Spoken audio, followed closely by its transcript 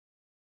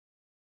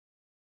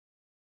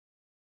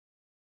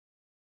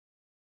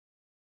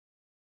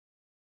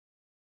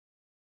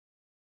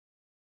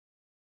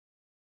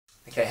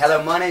Okay,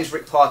 hello, my name is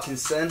Rik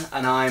Parkinson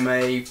and I'm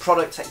a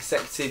product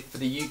executive for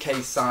the UK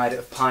side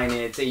of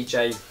Pioneer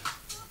DJ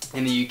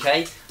in the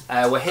UK.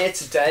 We're here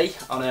today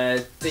on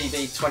a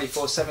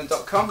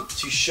db247.com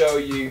to show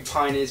you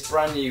Pioneer's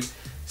brand new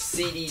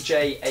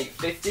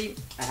CDJ-850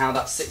 and how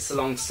that sits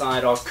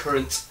alongside our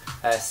current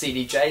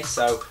CDJ,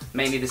 so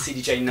mainly the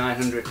CDJ-900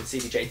 and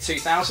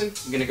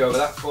CDJ-2000. I'm going to go over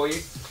that for you.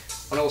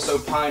 And also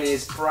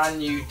Pioneer's brand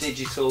new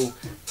digital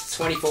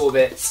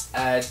 24-bit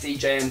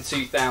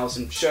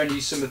DJM-2000, showing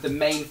you some of the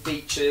main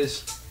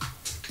features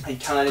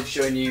and kind of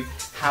showing you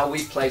how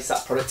we place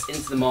that product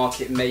into the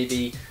market,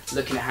 maybe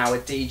looking at how a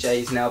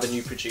DJ is now the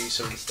new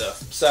producer and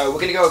stuff. So we're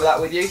going to go over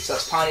that with you. So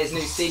that's Pioneer's new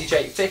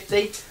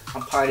CDJ-850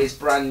 and Pioneer's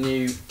brand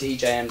new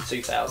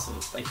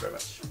DJM-2000. Thank you very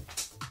much.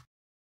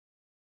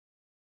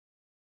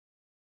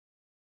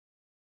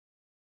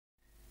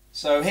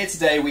 So here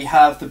today we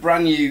have the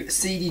brand new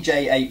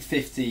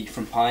CDJ-850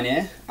 from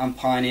Pioneer and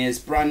Pioneer's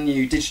brand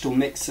new digital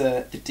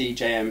mixer, the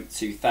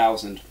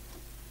DJM-2000.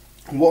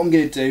 And what I'm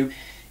going to do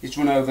is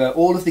run over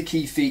all of the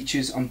key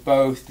features on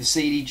both the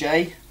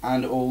CDJ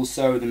and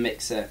also the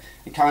mixer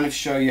and kind of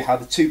show you how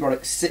the two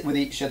products sit with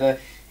each other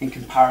in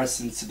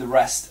comparison to the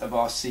rest of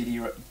our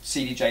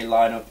CDJ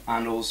lineup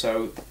and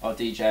also our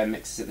DJM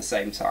mixers at the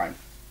same time.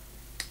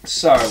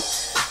 So,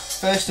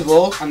 first of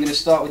all, I'm going to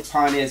start with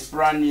Pioneer's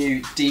brand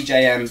new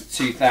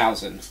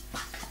DJM-2000.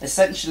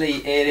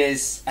 Essentially, it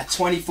is a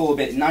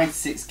 24-bit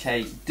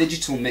 96K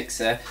digital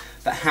mixer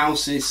that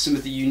houses some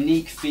of the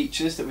unique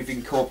features that we've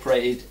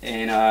incorporated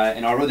in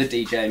our other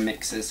DJ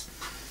mixers.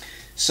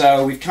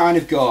 So we've kind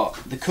of got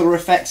the colour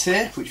effects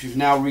here, which we've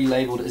now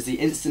relabelled as the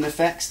instant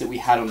effects that we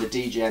had on the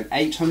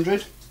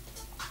DJM-800.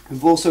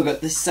 We've also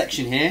got this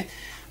section here,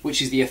 which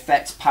is the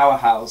effects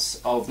powerhouse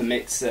of the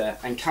mixer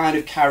and kind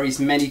of carries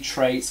many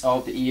traits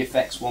of the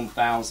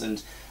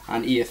EFX-1000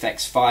 and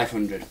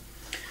EFX-500.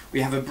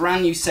 We have a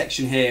brand new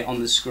section here on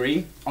the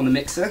screen, on the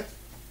mixer,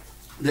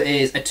 that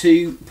is a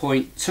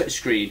 2-point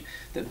touchscreen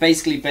that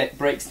basically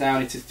breaks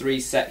down into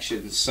 3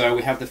 sections. So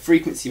we have the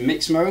frequency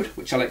mix mode,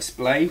 which I'll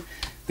explain,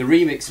 the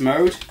remix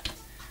mode,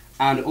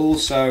 and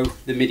also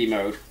the MIDI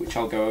mode, which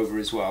I'll go over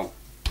as well.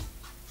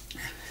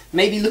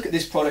 Maybe look at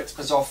this product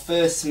as our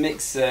first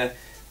mixer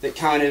that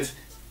kind of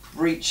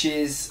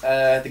breaches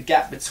the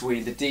gap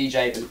between the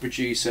DJ and the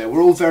producer.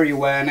 We're all very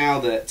aware now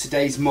that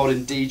today's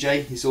modern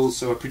DJ is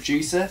also a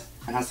producer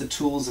and has the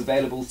tools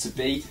available to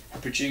be a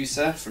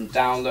producer, from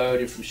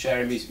downloading, from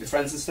sharing music with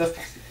friends and stuff.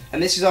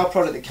 And this is our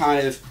product that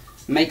kind of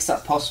makes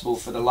that possible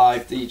for the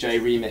live DJ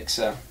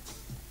remixer.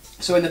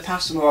 So in the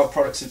past, some of our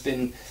products have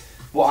been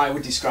what I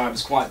would describe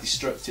as quite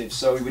destructive.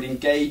 So we would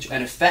engage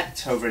an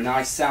effect over a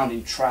nice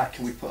sounding track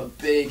and we put a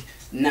big,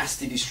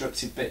 nasty,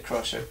 destructive bit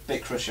crusher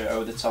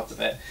over the top of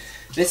it.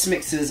 This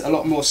mixer is a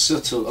lot more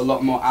subtle, a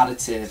lot more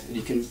additive, and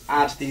you can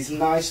add these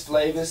nice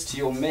flavours to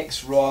your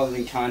mix rather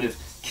than kind of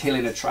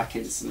killing a track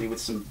instantly with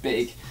some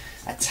big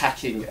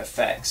attacking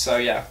effects. So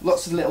yeah,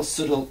 lots of little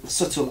subtle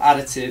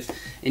additive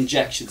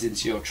injections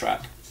into your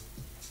track.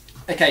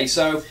 Okay,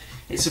 so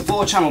it's a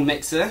 4-channel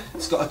mixer.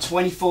 It's got a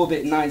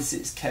 24-bit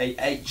 96K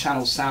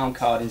 8-channel sound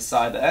card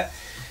inside there.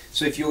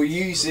 So if you're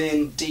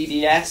using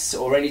DDS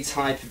or any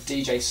type of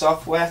DJ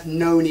software,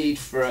 no need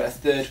for a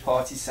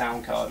third-party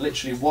sound card.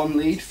 Literally one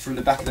lead from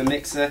the back of the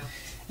mixer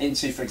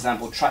into, for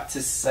example,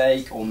 Tractor's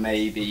Sake or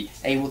maybe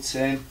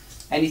Ableton,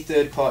 any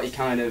third-party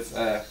kind of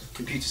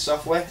computer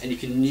software, and you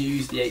can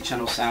use the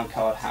 8-channel sound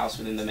card housed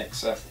within the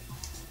mixer.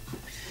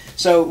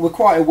 So we're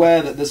quite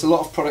aware that there's a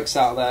lot of products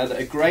out there that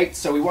are great,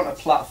 so we want a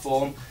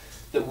platform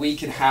that we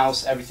can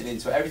house everything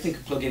into. Everything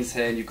can plug into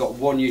here and you've got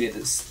one unit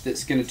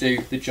that's going to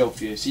do the job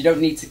for you. So you don't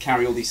need to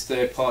carry all these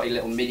third-party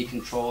little MIDI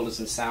controllers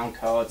and sound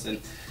cards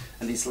and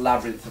these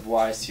labyrinth of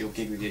wires to your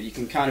gig with you. You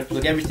can kind of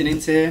plug everything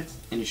into here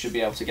and you should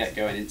be able to get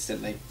going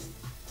instantly.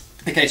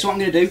 Okay, so what I'm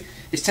going to do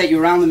is take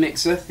you around the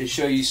mixer and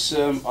show you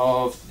some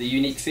of the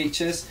unique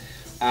features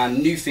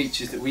and new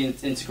features that we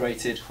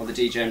integrated on the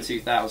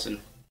DJM-2000.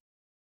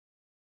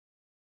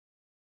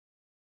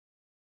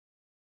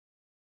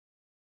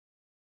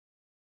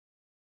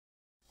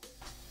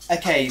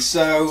 Okay,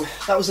 so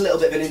that was a little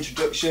bit of an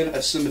introduction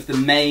of some of the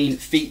main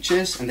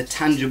features and the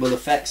tangible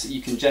effects that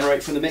you can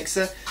generate from the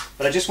mixer,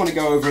 but I just want to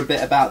go over a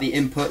bit about the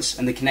inputs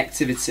and the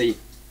connectivity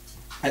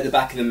at the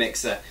back of the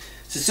mixer.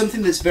 So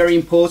something that's very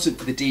important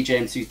for the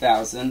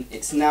DJM-2000,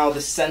 it's now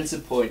the center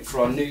point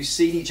for our new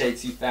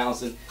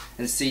CDJ-2000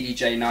 and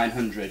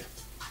CDJ-900.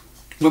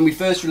 When we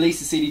first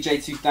released the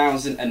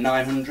CDJ-2000 and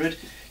 900,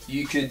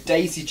 you could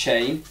daisy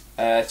chain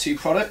 2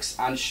 products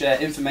and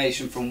share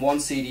information from one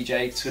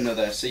CDJ to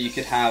another. So you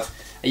could have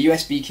a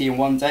USB key in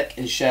one deck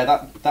and share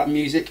that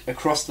music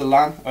across the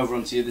LAN over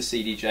onto the other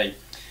CDJ.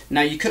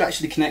 Now you could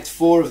actually connect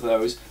 4 of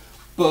those,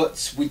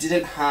 but we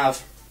didn't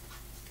have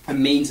a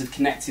means of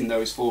connecting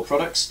those 4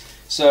 products.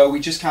 So we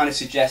just kind of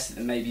suggested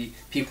that maybe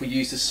people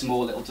use a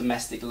small little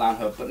domestic LAN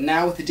hub. But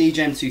now with the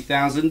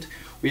DJM-2000,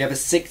 we have a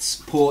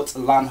 6-port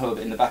LAN hub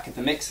in the back of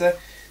the mixer.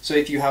 So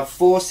if you have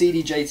 4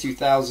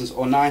 CDJ-2000s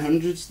or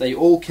 900s, they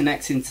all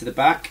connect into the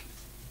back,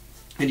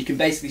 and you can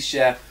basically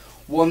share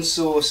one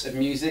source of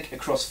music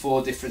across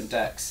 4 different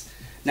decks.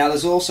 Now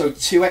there's also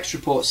 2 extra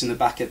ports in the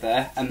back of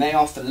there, and they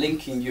are for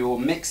linking your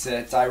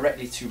mixer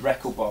directly to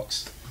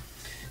Rekordbox.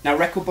 Now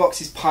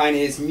Rekordbox is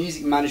Pioneer's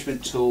music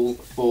management tool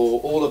for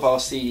all of our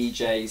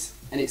CDJs,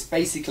 and it's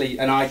basically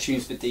an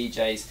iTunes for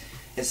DJs.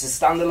 It's a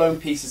standalone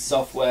piece of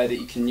software that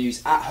you can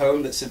use at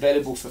home that's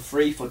available for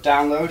free for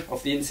download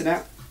off the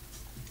internet,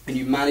 and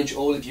you manage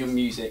all of your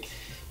music.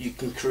 You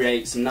can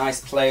create some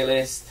nice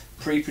playlists,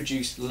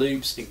 pre-produced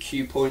loops and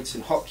cue points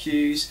and hot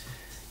cues.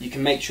 You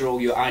can make sure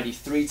all your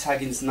ID3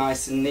 tagging's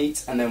nice and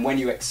neat, and then when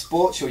you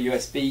export your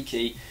USB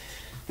key,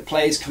 the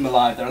players come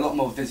alive. They're a lot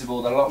more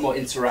visible, they're a lot more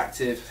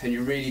interactive, and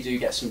you really do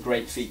get some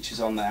great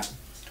features on there.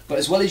 But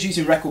as well as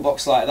using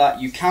Rekordbox like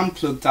that, you can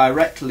plug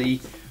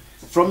directly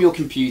from your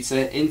computer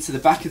into the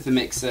back of the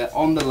mixer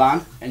on the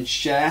LAN and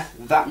share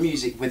that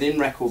music within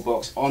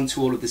Rekordbox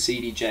onto all of the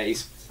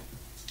CDJs.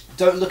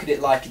 Don't look at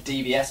it like a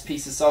DVS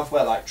piece of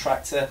software like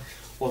Traktor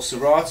or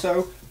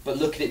Serato, but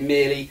look at it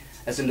merely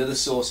as another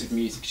source of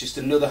music, just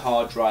another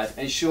hard drive.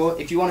 And sure,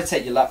 if you want to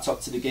take your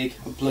laptop to the gig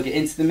and plug it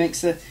into the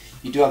mixer,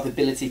 you do have the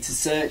ability to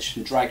search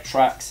and drag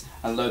tracks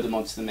and load them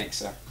onto the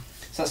mixer.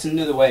 So that's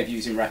another way of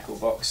using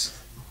Rekordbox.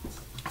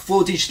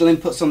 4 digital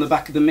inputs on the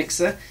back of the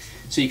mixer,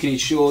 so you can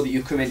ensure that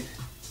you're coming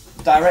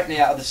directly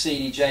out of the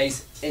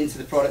CDJs into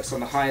the products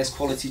on the highest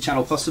quality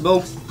channel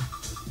possible.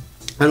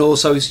 And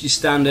also your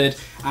standard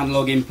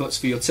analog inputs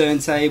for your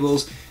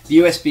turntables, the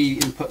USB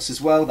inputs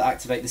as well that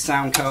activate the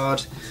sound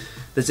card.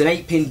 There's an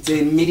 8-pin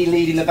DIN MIDI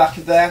lead in the back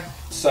of there,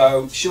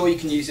 so sure you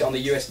can use it on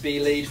the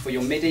USB lead for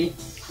your MIDI,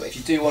 but if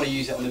you do want to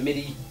use it on the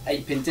MIDI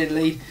 8-pin DIN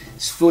lead,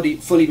 it's fully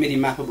MIDI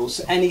mappable.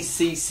 So any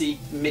CC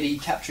MIDI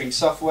capturing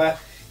software,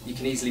 you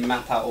can easily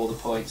map out all the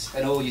points,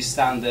 and all your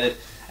standard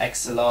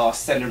XLR,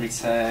 send and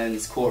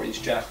returns,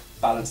 1/4-inch jack,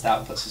 balanced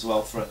outputs as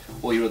well for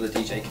all your other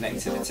DJ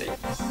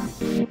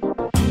connectivity.